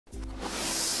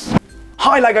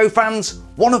Hi LEGO fans!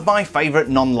 One of my favourite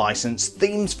non-licensed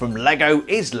themes from LEGO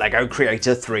is LEGO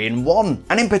Creator 3-in-1,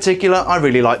 and in particular I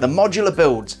really like the modular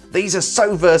builds. These are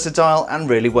so versatile and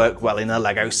really work well in a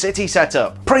LEGO city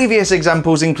setup. Previous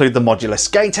examples include the modular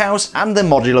skate house and the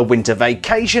modular winter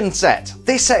vacation set.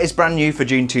 This set is brand new for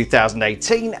June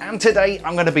 2018, and today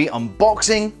I'm going to be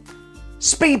unboxing,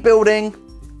 speed building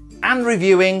and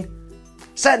reviewing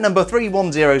set number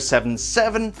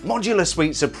 31077, Modular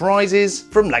Sweet Surprises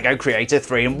from LEGO Creator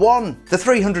 3-in-1. The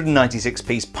 396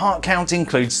 piece part count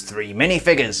includes 3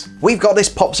 minifigures. We've got this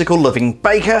popsicle loving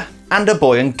baker and a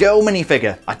boy and girl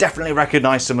minifigure. I definitely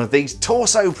recognise some of these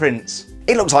torso prints.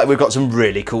 It looks like we've got some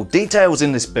really cool details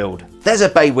in this build. There's a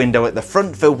bay window at the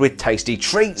front filled with tasty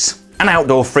treats, an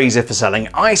outdoor freezer for selling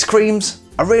ice creams,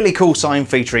 a really cool sign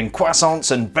featuring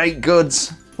croissants and baked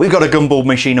goods. We've got a gumball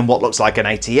machine and what looks like an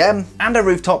ATM, and a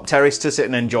rooftop terrace to sit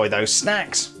and enjoy those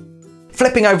snacks.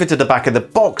 Flipping over to the back of the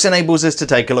box enables us to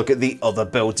take a look at the other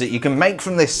builds that you can make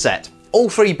from this set.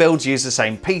 All 3 builds use the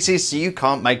same pieces, so you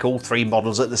can't make all 3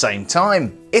 models at the same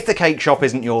time. If the cake shop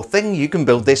isn't your thing, you can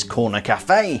build this corner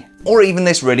cafe, or even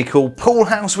this really cool pool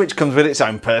house which comes with its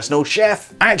own personal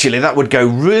chef. Actually, that would go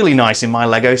really nice in my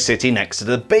LEGO city next to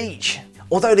the beach.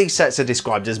 Although these sets are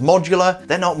described as modular,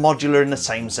 they're not modular in the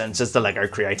same sense as the LEGO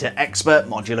Creator Expert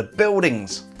modular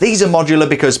buildings. These are modular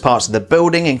because parts of the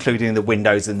building, including the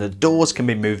windows and the doors, can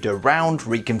be moved around,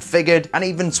 reconfigured, and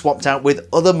even swapped out with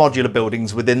other modular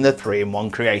buildings within the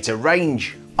 3-in-1 Creator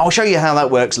range. I'll show you how that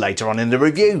works later on in the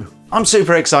review. I'm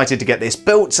super excited to get this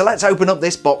built, so let's open up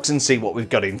this box and see what we've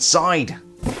got inside.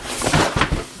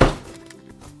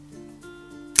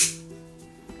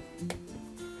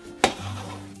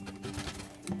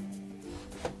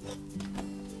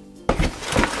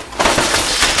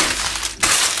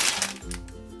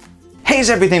 Here's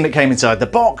everything that came inside the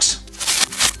box.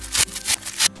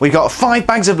 We got 5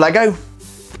 bags of LEGO,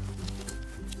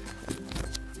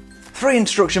 3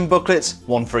 instruction booklets,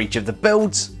 1 for each of the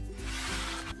builds,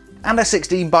 and a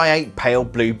 16x8 pale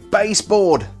blue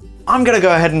baseboard. I'm going to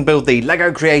go ahead and build the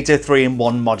LEGO Creator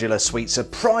 3-in-1 Modular Sweet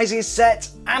Surprises set,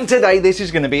 and today this is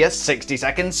going to be a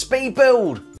 60-second speed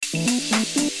build.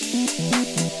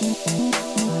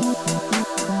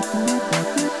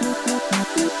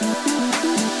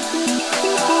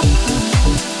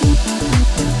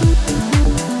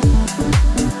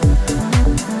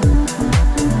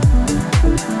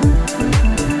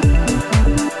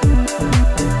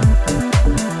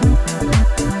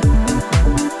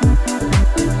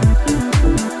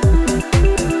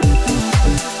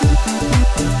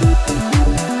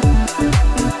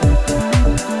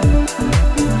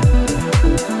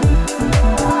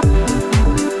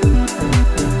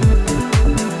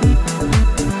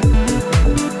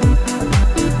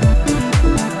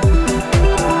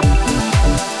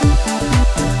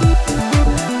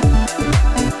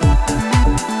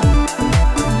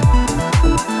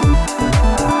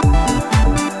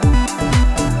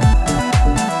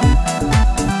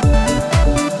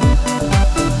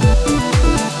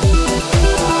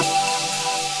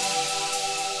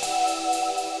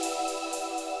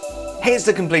 Here's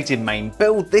the completed main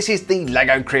build. This is the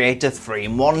LEGO Creator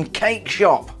 3-in-1 cake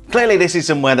shop. Clearly this is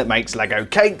somewhere that makes LEGO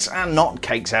cakes and not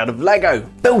cakes out of LEGO.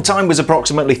 Build time was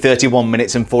approximately 31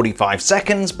 minutes and 45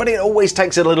 seconds, but it always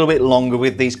takes a little bit longer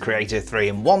with these Creator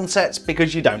 3-in-1 sets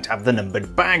because you don't have the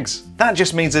numbered bags. That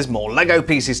just means there's more LEGO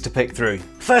pieces to pick through.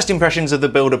 First impressions of the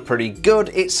build are pretty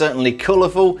good. It's certainly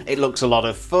colourful, it looks a lot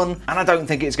of fun, and I don't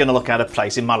think it's going to look out of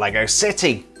place in my LEGO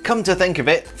city. Come to think of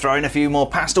it, throw in a few more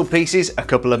pastel pieces, a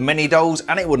couple of mini dolls,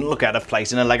 and it wouldn't look out of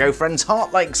place in a LEGO Friends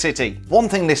Heart Lake city. One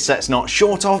thing this set's not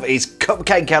short of is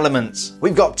cupcake elements.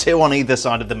 We've got 2 on either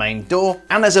side of the main door,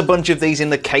 and there's a bunch of these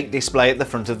in the cake display at the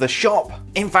front of the shop.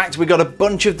 In fact, we got a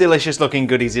bunch of delicious looking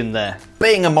goodies in there.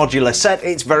 Being a modular set,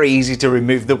 it's very easy to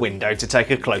remove the window to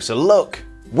take a closer look.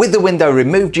 With the window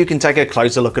removed, you can take a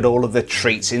closer look at all of the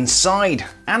treats inside.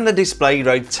 And the display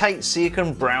rotates so you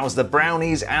can browse the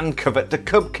brownies and covet the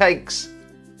cupcakes.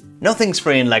 Nothing's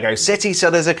free in LEGO City,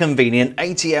 so there's a convenient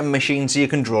ATM machine so you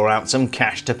can draw out some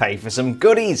cash to pay for some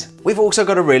goodies. We've also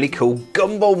got a really cool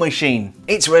gumball machine.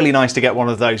 It's really nice to get one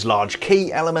of those large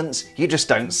key elements, you just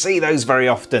don't see those very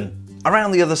often.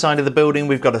 Around the other side of the building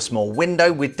we've got a small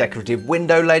window with decorative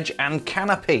window ledge and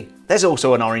canopy. There's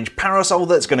also an orange parasol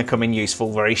that's going to come in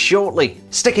useful very shortly.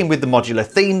 Sticking with the modular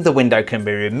theme, the window can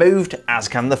be removed, as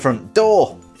can the front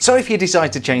door. So if you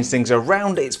decide to change things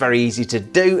around, it's very easy to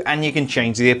do, and you can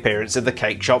change the appearance of the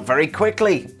cake shop very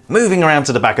quickly. Moving around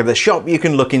to the back of the shop, you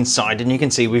can look inside and you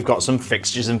can see we've got some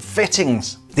fixtures and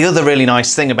fittings. The other really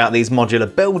nice thing about these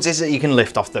modular builds is that you can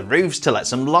lift off the roofs to let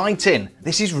some light in.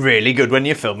 This is really good when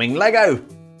you're filming LEGO.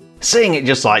 Seeing it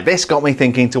just like this got me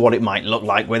thinking to what it might look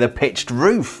like with a pitched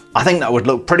roof. I think that would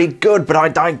look pretty good, but I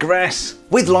digress.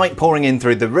 With light pouring in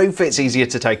through the roof, it's easier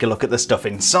to take a look at the stuff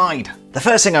inside. The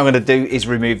first thing I'm going to do is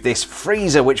remove this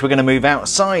freezer, which we're going to move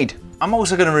outside. I'm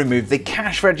also going to remove the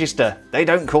cash register. They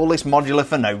don't call this modular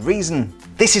for no reason.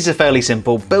 This is a fairly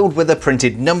simple build with a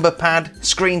printed number pad,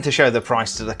 screen to show the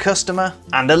price to the customer,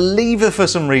 and a lever for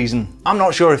some reason. I'm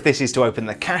not sure if this is to open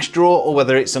the cash drawer or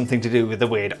whether it's something to do with the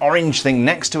weird orange thing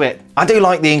next to it. I do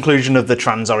like the inclusion of the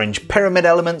trans orange pyramid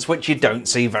elements, which you don't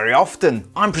see very often.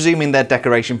 I'm presuming they're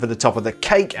decoration for the top of the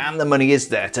cake and the money is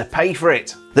there to pay for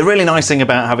it. The really nice thing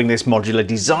about having this modular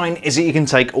design is that you can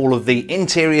take all of the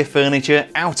interior furniture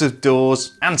out of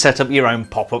doors and set up your own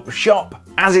pop-up shop.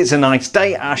 As it's a nice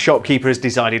day, our shopkeeper has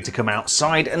decided to come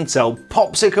outside and sell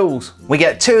popsicles. We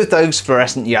get 2 of those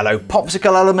fluorescent yellow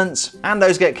popsicle elements, and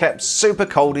those get kept super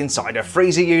cold inside a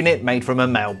freezer unit made from a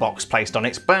mailbox placed on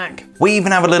its back. We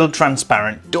even have a little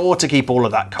transparent door to keep all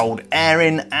of that cold air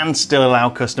in and still allow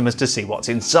customers to see what's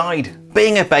inside.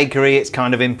 Being a bakery, it's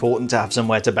kind of important to have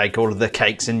somewhere to bake all of the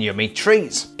cakes and yummy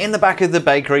treats. In the back of the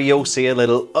bakery, you'll see a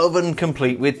little oven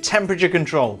complete with temperature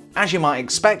control. As you might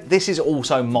expect, this is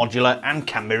also modular and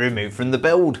can be removed from the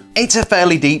build. It's a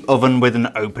fairly deep oven with an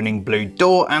opening blue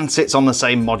door and sits on the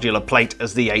same modular plate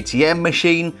as the ATM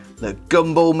machine, the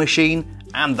gumball machine,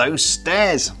 and those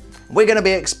stairs. We're going to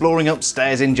be exploring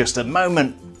upstairs in just a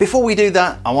moment. Before we do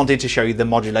that, I wanted to show you the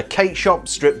modular cake shop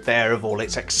stripped bare of all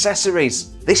its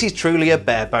accessories. This is truly a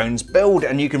bare bones build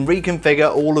and you can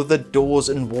reconfigure all of the doors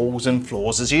and walls and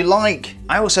floors as you like.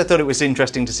 I also thought it was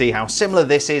interesting to see how similar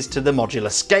this is to the modular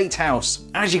skate house.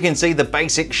 As you can see, the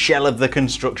basic shell of the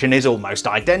construction is almost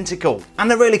identical.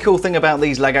 And the really cool thing about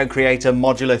these LEGO Creator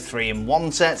modular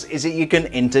 3-in-1 sets is that you can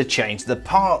interchange the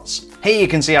parts. Here you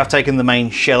can see I've taken the main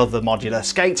shell of the modular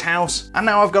skate house and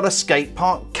now I've got a skate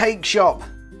park cake shop.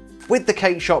 With the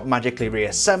cake shop magically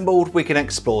reassembled, we can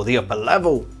explore the upper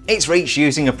level. It's reached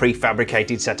using a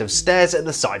prefabricated set of stairs at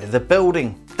the side of the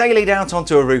building. They lead out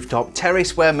onto a rooftop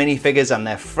terrace where minifigures and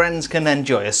their friends can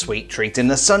enjoy a sweet treat in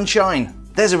the sunshine.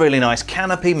 There's a really nice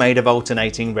canopy made of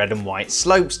alternating red and white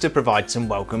slopes to provide some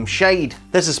welcome shade.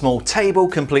 There's a small table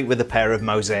complete with a pair of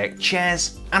mosaic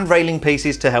chairs and railing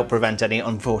pieces to help prevent any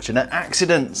unfortunate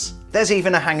accidents. There's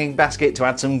even a hanging basket to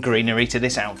add some greenery to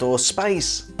this outdoor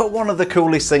space. But one of the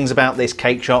coolest things about this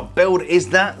cake shop build is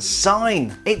that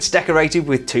sign. It's decorated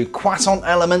with 2 croissant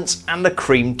elements and a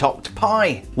cream-topped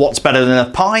pie. What's better than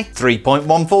a pie?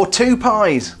 3.142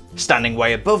 pies. Standing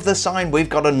way above the sign, we've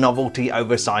got a novelty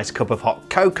oversized cup of hot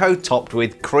cocoa topped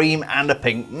with cream and a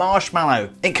pink marshmallow.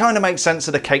 It kind of makes sense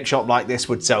that a cake shop like this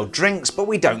would sell drinks, but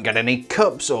we don't get any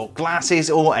cups or glasses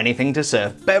or anything to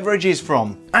serve beverages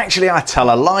from. Actually, I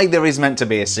tell a lie, there is meant to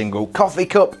be a single coffee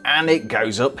cup and it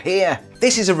goes up here.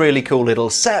 This is a really cool little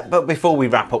set, but before we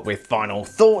wrap up with final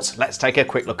thoughts, let's take a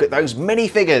quick look at those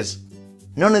minifigures.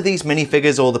 None of these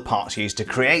minifigures or the parts used to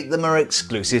create them are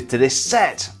exclusive to this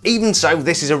set. Even so,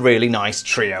 this is a really nice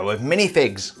trio of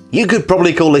minifigs. You could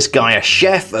probably call this guy a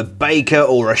chef, a baker,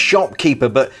 or a shopkeeper,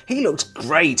 but he looks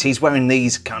great. He's wearing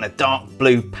these kind of dark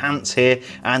blue pants here,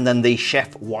 and then the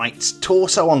chef white's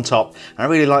torso on top. And I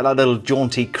really like that little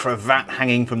jaunty cravat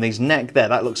hanging from his neck there.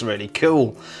 That looks really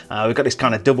cool. We've got this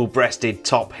kind of double-breasted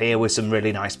top here with some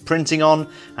really nice printing on.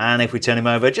 And if we turn him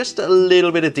over, just a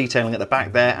little bit of detailing at the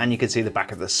back there, and you can see the back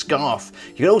of the scarf.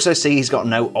 You can also see he's got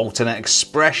no alternate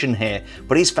expression here,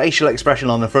 but his facial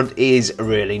expression on the front is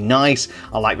really nice.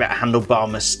 I like that handlebar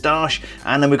moustache,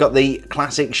 and then we've got the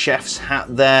classic chef's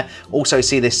hat there. Also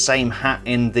see this same hat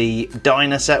in the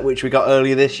diner set which we got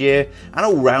earlier this year, and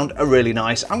all round a really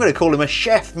nice, I'm going to call him a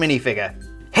chef minifigure.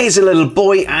 Here's a little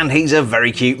boy and he's a very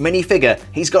cute minifigure.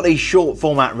 He's got these short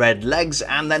format red legs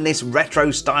and then this retro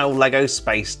style Lego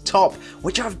space top,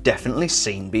 which I've definitely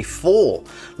seen before.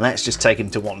 Let's just take him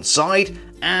to one side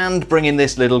and bring in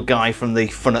this little guy from the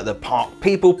Fun at the Park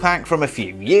People Pack from a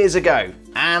few years ago.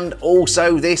 And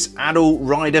also this adult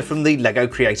rider from the LEGO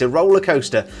Creator roller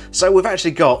coaster. So we've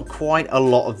actually got quite a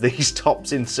lot of these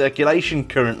tops in circulation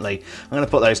currently. I'm going to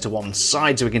put those to one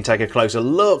side so we can take a closer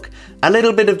look. A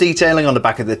little bit of detailing on the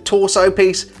back of the torso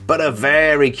piece, but a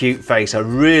very cute face. I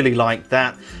really like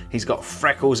that. He's got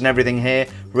freckles and everything here.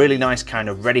 Really nice kind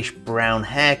of reddish brown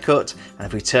haircut. And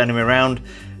if we turn him around,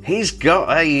 he's got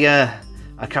a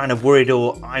kind of worried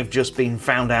or I've just been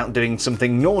found out doing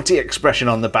something naughty expression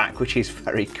on the back, which is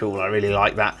very cool. I really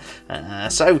like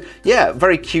that. So yeah,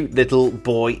 very cute little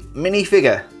boy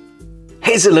minifigure.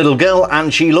 Here's a little girl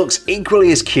and she looks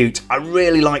equally as cute. I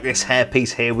really like this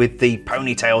hairpiece here with the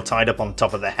ponytail tied up on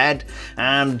top of the head,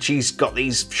 and she's got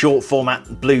these short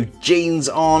format blue jeans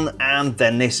on, and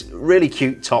then this really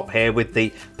cute top here with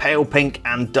the pale pink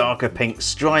and darker pink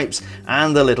stripes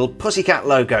and the little pussycat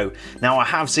logo. Now I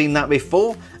have seen that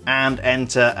before. And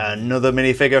enter another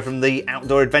minifigure from the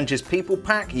Outdoor Adventures People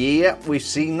Pack. Yep, we've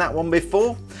seen that one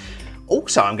before.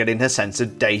 Also, I'm getting a sense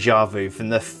of deja vu from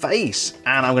the face,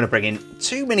 and I'm going to bring in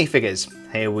two minifigures.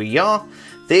 Here we are.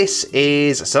 This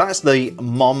is, so that's the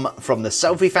mom from the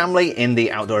Selfie family in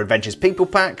the Outdoor Adventures People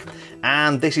Pack,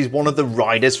 and this is one of the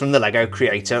riders from the LEGO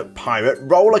Creator Pirate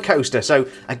Roller Coaster. So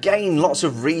again, lots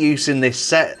of reuse in this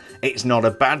set. It's not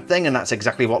a bad thing, and that's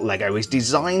exactly what LEGO is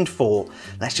designed for.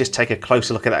 Let's just take a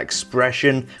closer look at that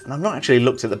expression, and I've not actually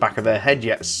looked at the back of her head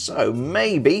yet, so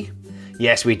maybe.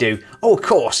 Yes, we do. Oh, of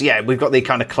course, yeah, we've got the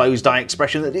kind of closed eye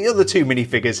expression that the other two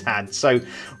minifigures had. So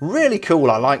really cool.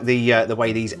 I like the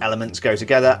way these elements go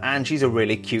together, and she's a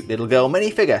really cute little girl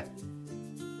minifigure.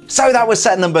 So that was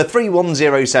set number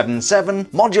 31077,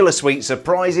 Modular Sweet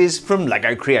Surprises from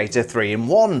LEGO Creator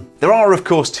 3-in-1. There are of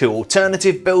course two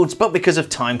alternative builds, but because of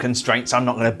time constraints I'm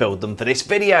not going to build them for this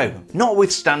video.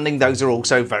 Notwithstanding, those are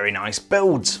also very nice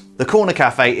builds. The Corner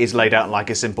Café is laid out like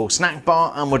a simple snack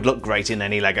bar and would look great in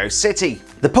any LEGO city.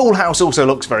 The pool house also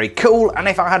looks very cool, and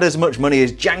if I had as much money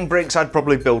as Jang Bricks I'd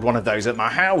probably build one of those at my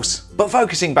house. But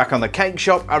focusing back on the cake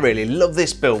shop, I really love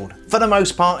this build. For the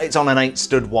most part it's on an 8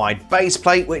 stud wide base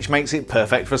plate, which makes it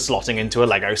perfect for slotting into a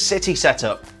LEGO city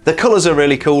setup. The colours are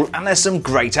really cool and there's some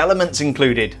great elements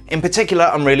included. In particular,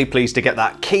 I'm really pleased to get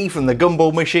that key from the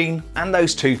gumball machine and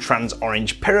those two trans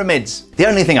orange pyramids. The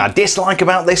only thing I dislike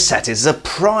about this set is the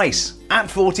price. At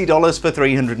 $40 for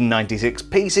 396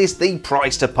 pieces, the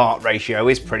price to part ratio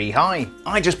is pretty high.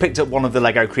 I just picked up one of the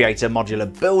LEGO Creator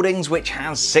modular buildings, which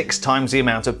has 6 times the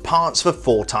amount of parts for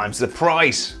 4 times the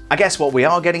price. I guess what we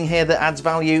are getting here that adds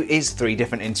value is 3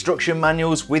 different instruction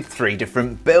manuals with 3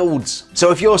 different builds.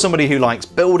 So if you're somebody who likes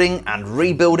building and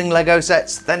rebuilding LEGO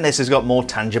sets, then this has got more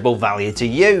tangible value to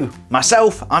you.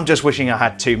 Myself, I'm just wishing I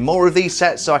had 2 more of these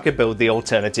sets so I could build the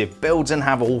alternative builds and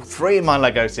have all 3 in my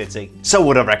LEGO city. So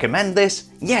would I recommend this?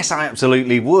 Yes, I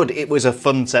absolutely would. It was a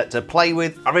fun set to play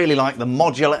with. I really like the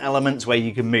modular elements where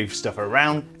you can move stuff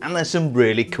around, and there's some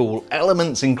really cool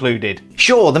elements included.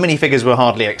 Sure, the minifigures were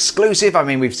hardly exclusive. I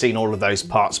mean, we've seen all of those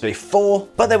parts before,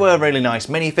 but they were really nice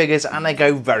minifigures and they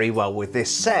go very well with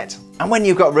this set. And when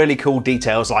you've got really cool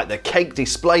details like the cake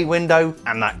display window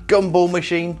and that gumball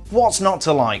machine, what's not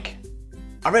to like?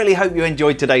 I really hope you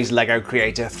enjoyed today's LEGO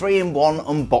Creator 3-in-1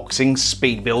 unboxing,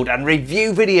 speed build and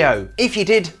review video. If you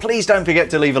did, please don't forget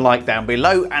to leave a like down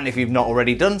below, and if you've not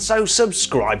already done so,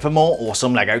 subscribe for more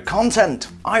awesome LEGO content.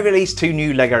 I release 2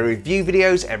 new LEGO review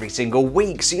videos every single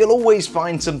week, so you'll always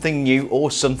find something new or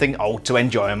something old to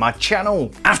enjoy on my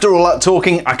channel. After all that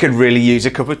talking, I could really use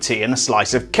a cup of tea and a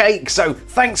slice of cake, so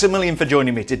thanks a million for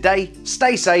joining me today,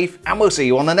 stay safe, and we'll see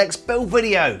you on the next build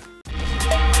video.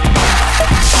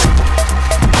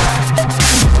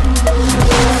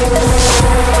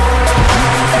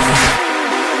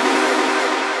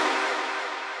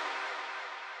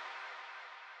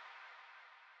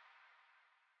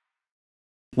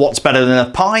 What's better than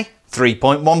a pie?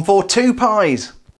 3.142 pies.